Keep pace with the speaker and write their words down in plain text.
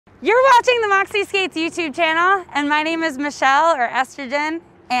You're watching the Moxi Skates YouTube channel, and my name is Michelle, or Estro Jen,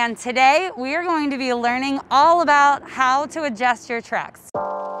 and today we are going to be learning all about how to adjust your trucks.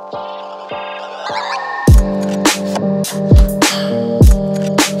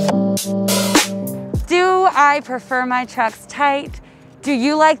 Do I prefer my trucks tight? Do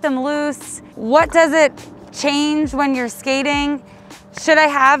you like them loose? What does it change when you're skating? Should I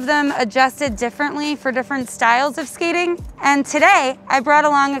have them adjusted differently for different styles of skating? And today, I brought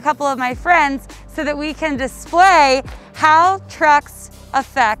along a couple of my friends so that we can display how trucks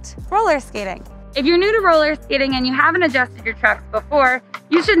affect roller skating. If you're new to roller skating and you haven't adjusted your trucks before,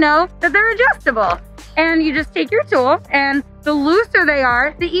 you should know that they're adjustable. And you just take your tool, and the looser they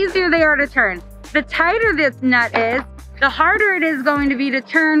are, the easier they are to turn. The tighter this nut is, the harder it is going to be to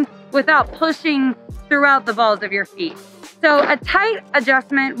turn without pushing throughout the balls of your feet. So a tight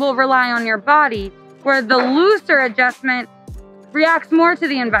adjustment will rely on your body, where the looser adjustment reacts more to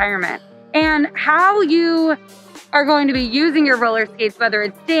the environment. And how you are going to be using your roller skates, whether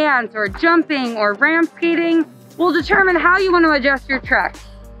it's dance or jumping or ramp skating, will determine how you want to adjust your truck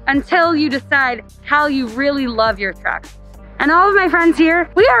until you decide how you really love your truck. And all of my friends here,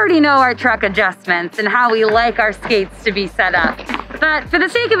 we already know our truck adjustments and how we like our skates to be set up. But for the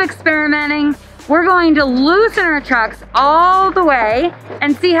sake of experimenting, we're going to loosen our trucks all the way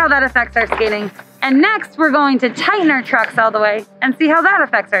and see how that affects our skating. And next, we're going to tighten our trucks all the way and see how that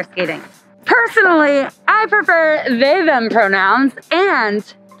affects our skating. Personally, I prefer they, them pronouns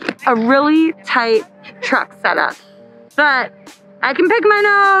and a really tight truck setup. But I can pick my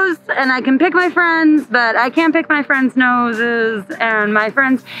nose and I can pick my friends, but I can't pick my friends' noses, and my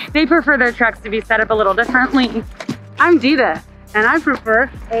friends, they prefer their trucks to be set up a little differently. I'm Dita, and I prefer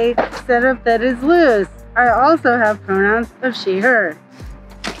a setup that is loose. I also have pronouns of she, her.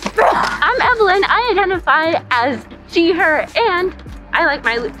 I'm Evelyn. I identify as she, her, and I like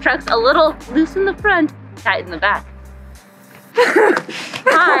my trucks a little loose in the front, tight in the back.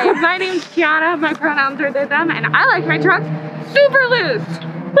 Hi, my name's Kiana. My pronouns are they, them, and I like my trucks super loose.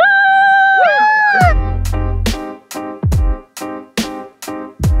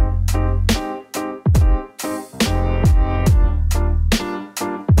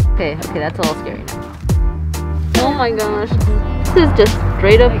 Okay, that's a little scary now. Oh my gosh, this is just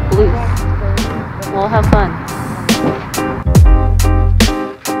straight up loose. We'll have fun.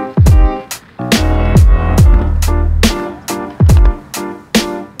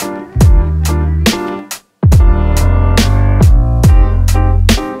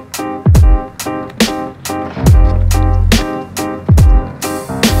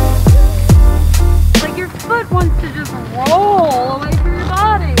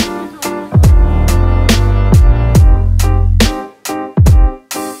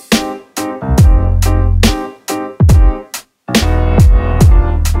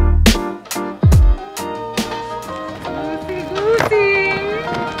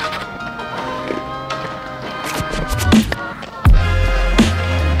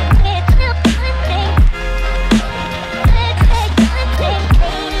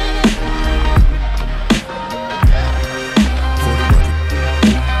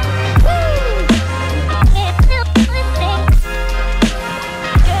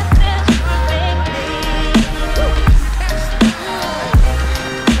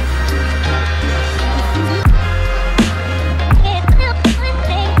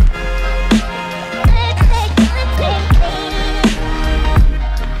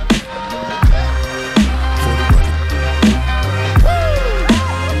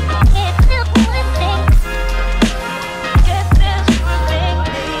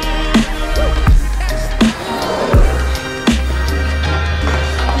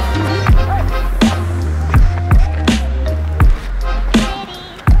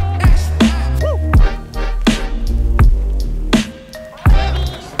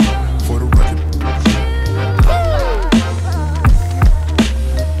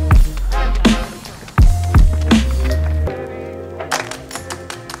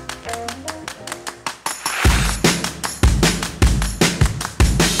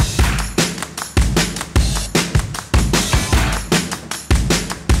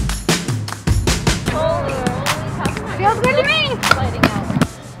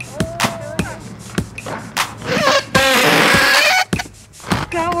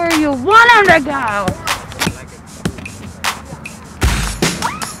 Go where you want them to go.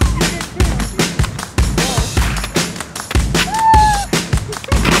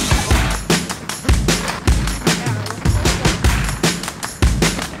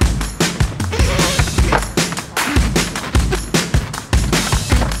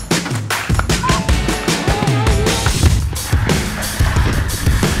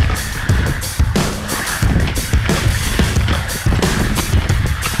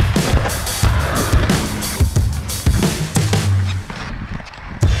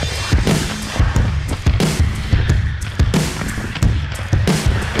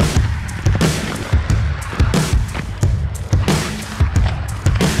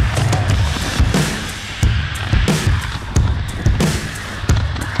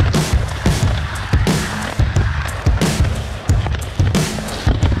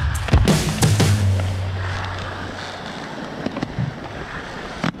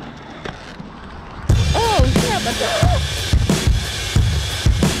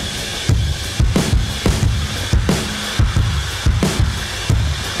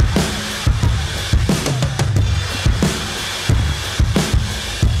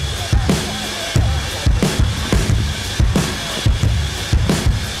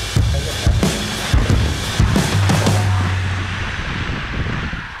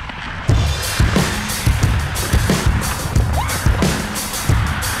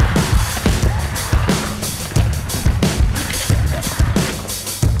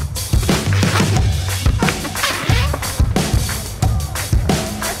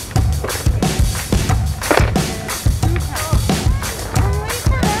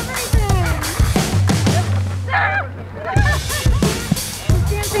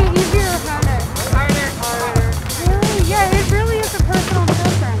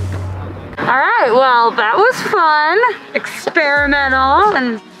 right, well, that was fun, experimental,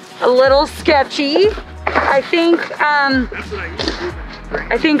 and a little sketchy. I think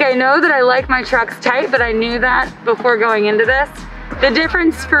I know that I like my trucks tight, but I knew that before going into this. The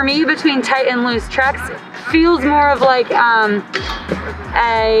difference for me between tight and loose trucks feels more of like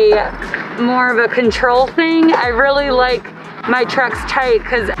more of a control thing. I really like my trucks tight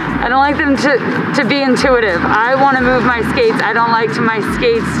because I don't like them to be intuitive. I want to move my skates. I don't like my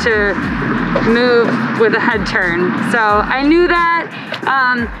skates to move with a head turn. So I knew that.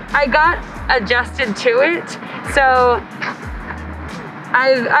 I got adjusted to it. So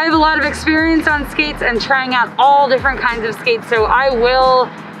I have a lot of experience on skates and trying out all different kinds of skates. So I will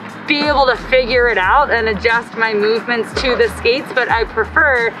be able to figure it out and adjust my movements to the skates, but I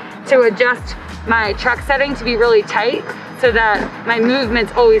prefer to adjust my truck setting to be really tight so that my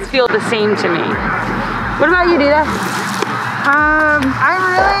movements always feel the same to me. What about you, Dita? I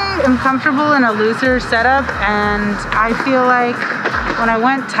really am comfortable in a looser setup, and I feel like when I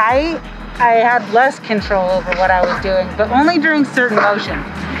went tight, I had less control over what I was doing, but only during certain motions.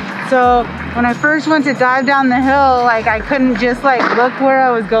 So when I first went to dive down the hill, like I couldn't just like look where I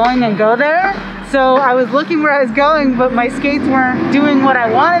was going and go there. So I was looking where I was going, but my skates weren't doing what I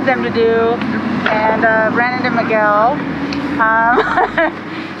wanted them to do, and ran into Miguel.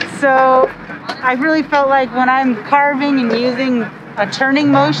 So I really felt like when I'm carving and using a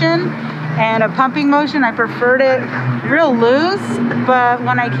turning motion and a pumping motion, I preferred it real loose. But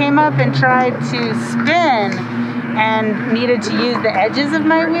when I came up and tried to spin and needed to use the edges of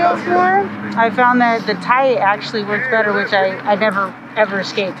my wheels more, I found that the tight actually worked better, which I never ever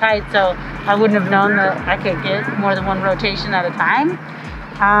skate tight, so I wouldn't have known that I could get more than one rotation at a time.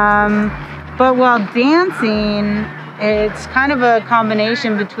 But while dancing, it's kind of a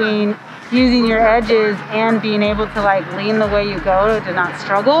combination between using your edges and being able to like lean the way you go to not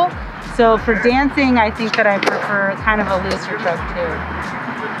struggle. So for dancing, I think that I prefer kind of a looser truck too.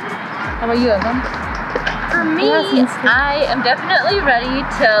 How about you, Evelyn? For me, I am definitely ready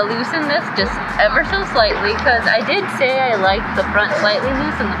to loosen this just ever so slightly, because I did say I like the front slightly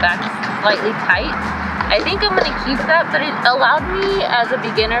loose and the back slightly tight. I think I'm going to keep that, but it allowed me as a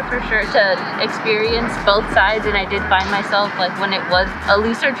beginner for sure to experience both sides, and I did find myself like when it was a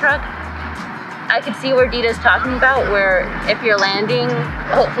looser truck, I could see where Dita's talking about, where if you're landing,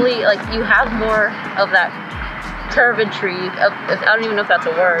 hopefully like you have more of that curvature, I don't even know if that's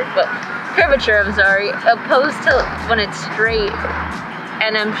a word, but curvature, I'm sorry, opposed to when it's straight.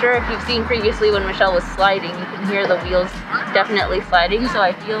 And I'm sure if you've seen previously when Michelle was sliding, you can hear the wheels definitely sliding, so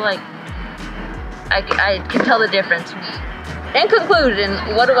I feel like I can tell the difference. In conclusion,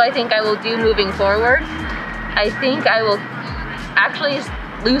 what do I think I will do moving forward? I think I will actually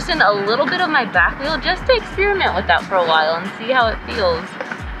loosen a little bit of my back wheel just to experiment with that for a while and see how it feels.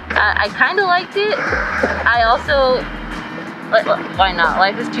 I kind of liked it. I also, why not?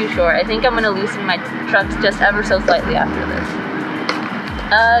 Life is too short. I think I'm going to loosen my trucks just ever so slightly after this.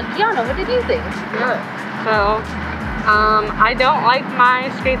 Kiana, what did you think? Yeah. So, I don't like my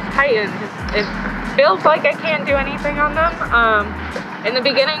skates tightened. It feels like I can't do anything on them. In the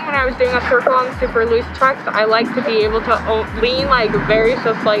beginning, when I was doing a circle on super loose trucks, I like to be able to lean like very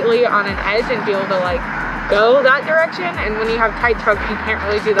so slightly on an edge and be able to like go that direction. And when you have tight trucks, you can't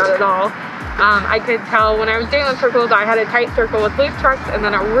really do that at all. I could tell when I was doing the circles, I had a tight circle with loose trucks and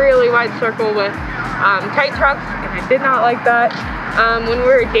then a really wide circle with tight trucks, and I did not like that. When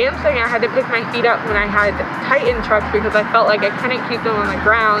we were dancing, I had to pick my feet up when I had tightened trucks because I felt like I couldn't keep them on the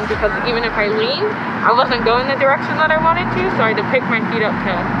ground, because even if I leaned, I wasn't going the direction that I wanted to, so I had to pick my feet up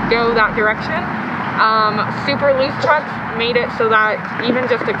to go that direction. Super loose trucks made it so that even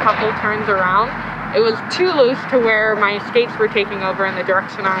just a couple turns around, it was too loose to where my skates were taking over in the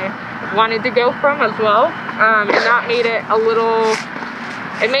direction I wanted to go from as well. And that made it a little...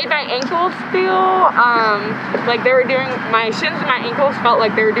 It made my ankles feel like they were doing, my shins and my ankles felt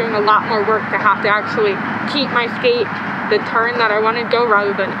like they were doing a lot more work to have to actually keep my skate the turn that I wanted to go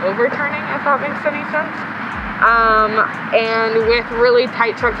rather than overturning, if that makes any sense. And with really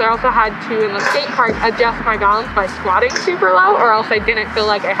tight trucks, I also had to, in the skate park, adjust my balance by squatting super low, or else I didn't feel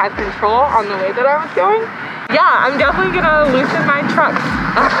like I had control on the way that I was going. Yeah, I'm definitely gonna loosen my trucks.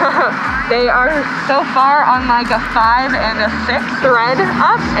 They are so far on like a 5 and a 6 thread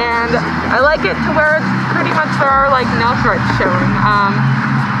up, and I like it to where it's pretty much there are like no threads showing.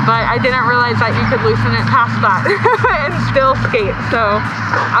 But I didn't realize that you could loosen it past that and still skate. So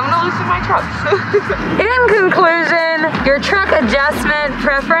I'm gonna loosen my trucks. In conclusion, your truck adjustment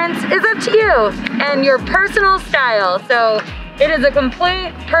preference is up to you and your personal style. So it is a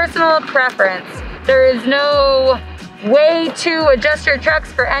complete personal preference. There is no way to adjust your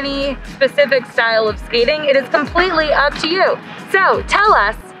trucks for any specific style of skating. It is completely up to you. So tell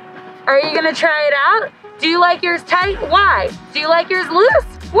us, are you gonna try it out? Do you like yours tight? Why? Do you like yours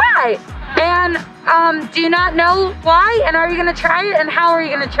loose? Why? And do you not know why? And are you gonna try it? And how are you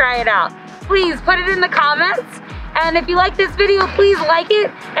gonna try it out? Please put it in the comments. And if you like this video, please like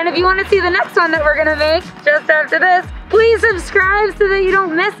it. And if you want to see the next one that we're gonna make just after this, please subscribe so that you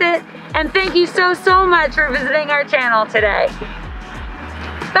don't miss it. And thank you so much for visiting our channel today.